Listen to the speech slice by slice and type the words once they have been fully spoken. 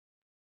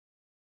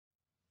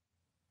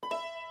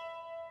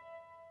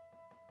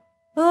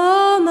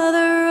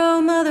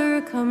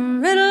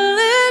come riddle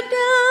it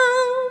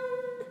down.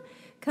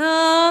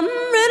 Come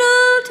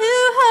riddle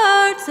two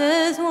hearts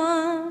as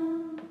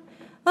one.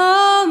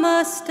 Oh,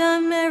 must I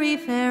marry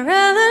fair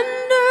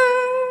Ellender,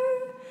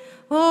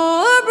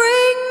 or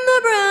bring the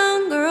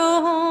brown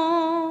girl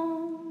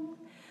home?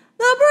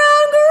 The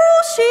brown girl,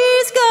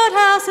 she's got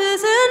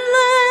houses and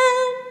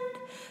land.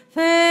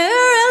 Fair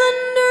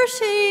Ellender,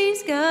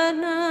 she's got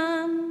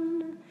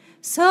none.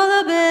 So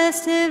the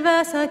best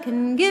advice I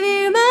can give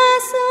you, my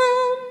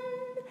son,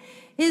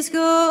 is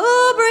go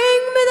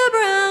bring me the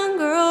brown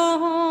girl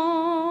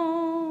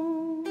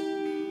home.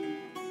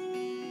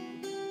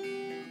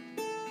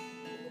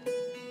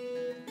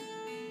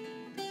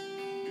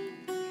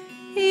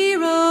 He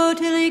rode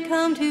till he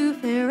come to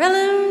fair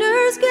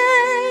Ellender's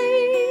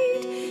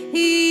gate.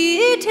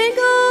 He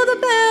tinkled the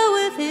bell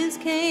with his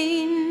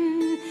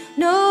cane.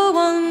 No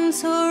one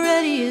so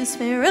ready as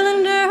fair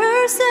Ellender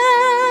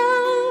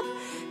herself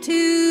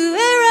to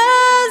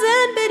arise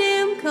and bid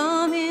him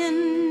come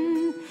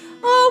in.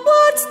 Oh,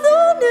 what's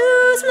the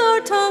news,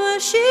 Lord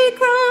Thomas, she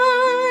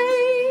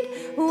cried.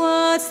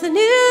 What's the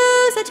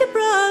news that you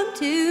brought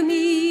to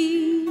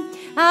me?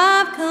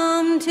 I've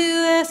come to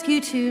ask you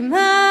to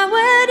my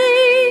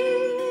wedding.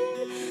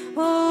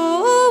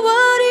 Oh,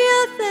 what do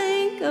you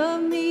think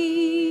of me?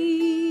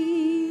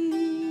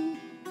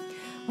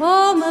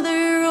 Oh,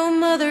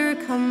 mother,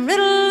 come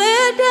riddle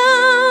it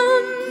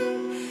down.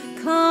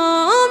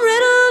 Come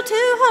riddle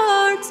two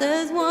hearts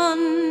as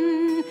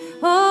one.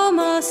 Oh,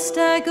 must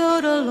I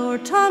go to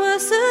Lord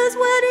Thomas's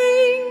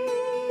wedding,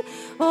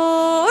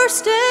 or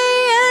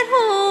stay at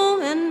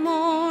home and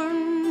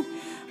mourn?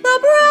 The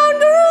brown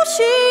girl,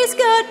 she's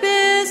got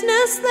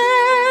business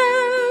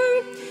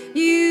there.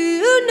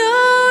 You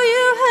know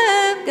you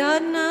have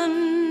got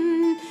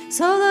none.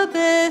 So the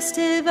best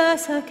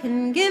advice I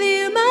can give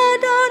you, my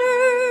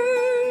daughter,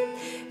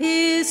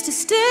 is to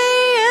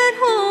stay at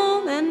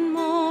home and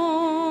mourn.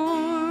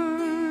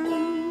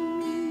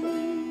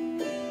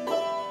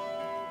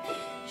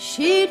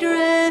 She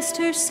dressed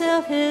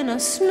herself in a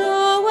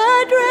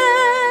snow-white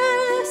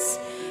dress.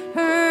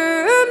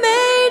 Her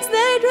maids,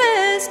 they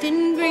dressed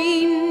in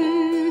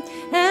green,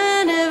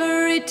 and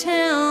every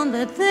town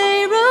that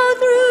they rode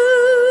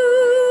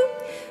through,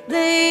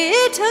 they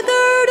took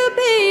her to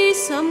be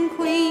some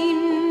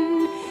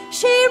queen.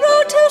 She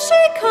rode till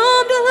she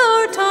come to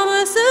Lord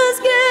Thomas's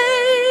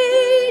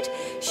gate.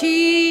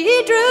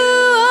 She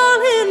drew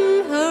all in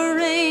her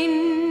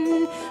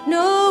rein.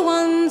 No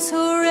one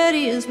so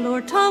ready as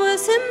Lord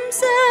Thomas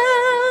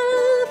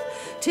himself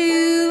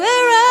to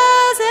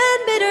arise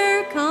and bid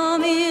her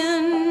come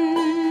in.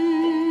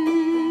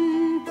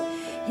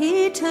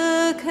 He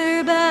took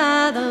her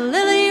by the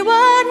lily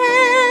white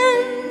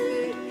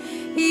hand.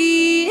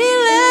 He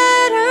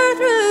led her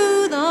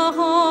through the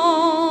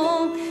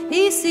hall.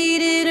 He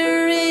seated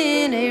her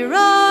in a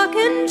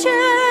rocking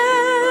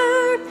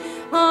chair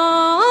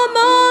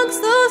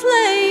amongst those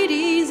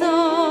ladies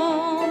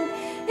all.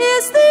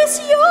 Is this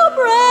your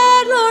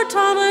bride, Lord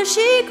Thomas?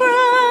 She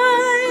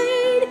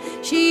cried.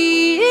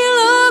 She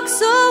looks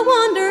so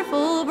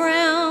wonderful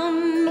brown.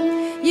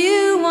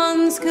 You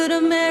once could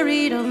have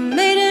married a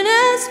maiden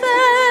as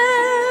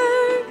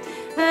fair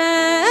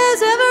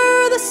as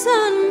ever the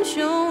sun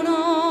shone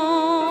on.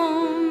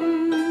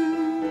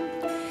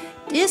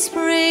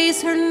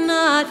 Dispraise her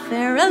not,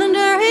 fair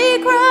Ellender, he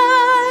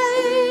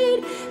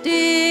cried.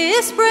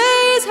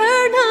 Dispraise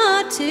her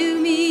not to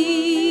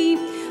me,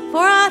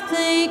 for I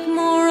think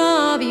more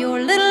of your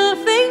little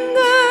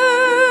finger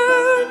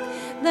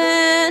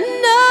than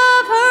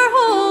of her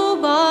whole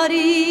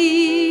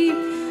body.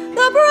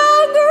 The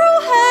brown girl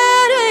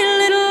had a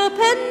little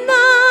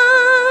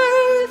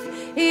penknife,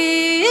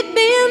 it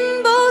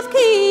being both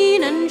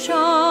keen and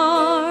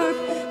sharp,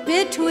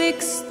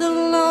 betwixt the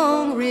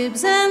long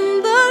ribs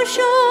and the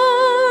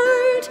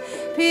short,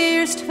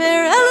 pierced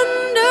fair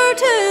Ellender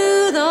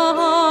to the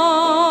heart.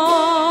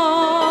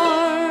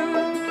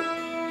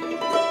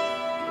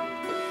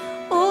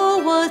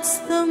 Oh, what's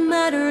the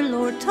matter,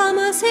 Lord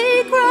Thomas,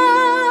 he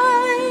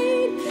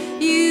cried.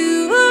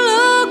 You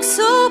look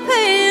so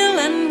pale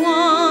and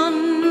wan.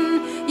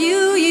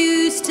 You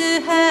used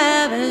to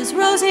have as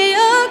rosy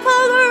a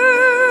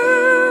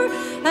color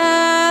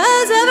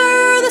as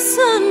ever the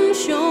sun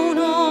shone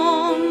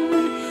on.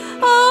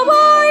 Oh,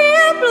 are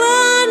you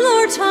blind,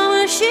 Lord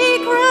Thomas, she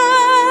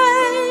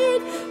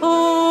cried,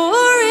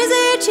 or is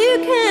it you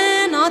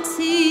cannot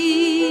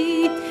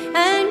see?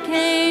 And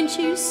can't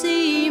you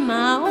see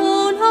my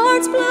own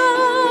heart's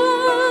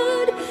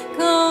blood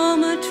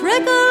come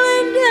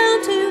a-trickling down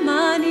to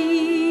my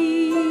knee?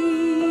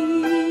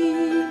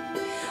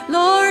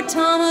 Lord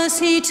Thomas,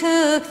 he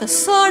took the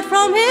sword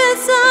from his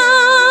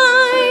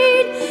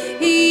side.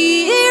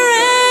 He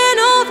ran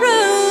all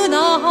through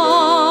the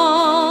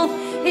hall.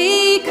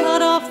 He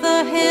cut off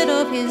the head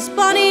of his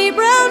bonny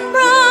brown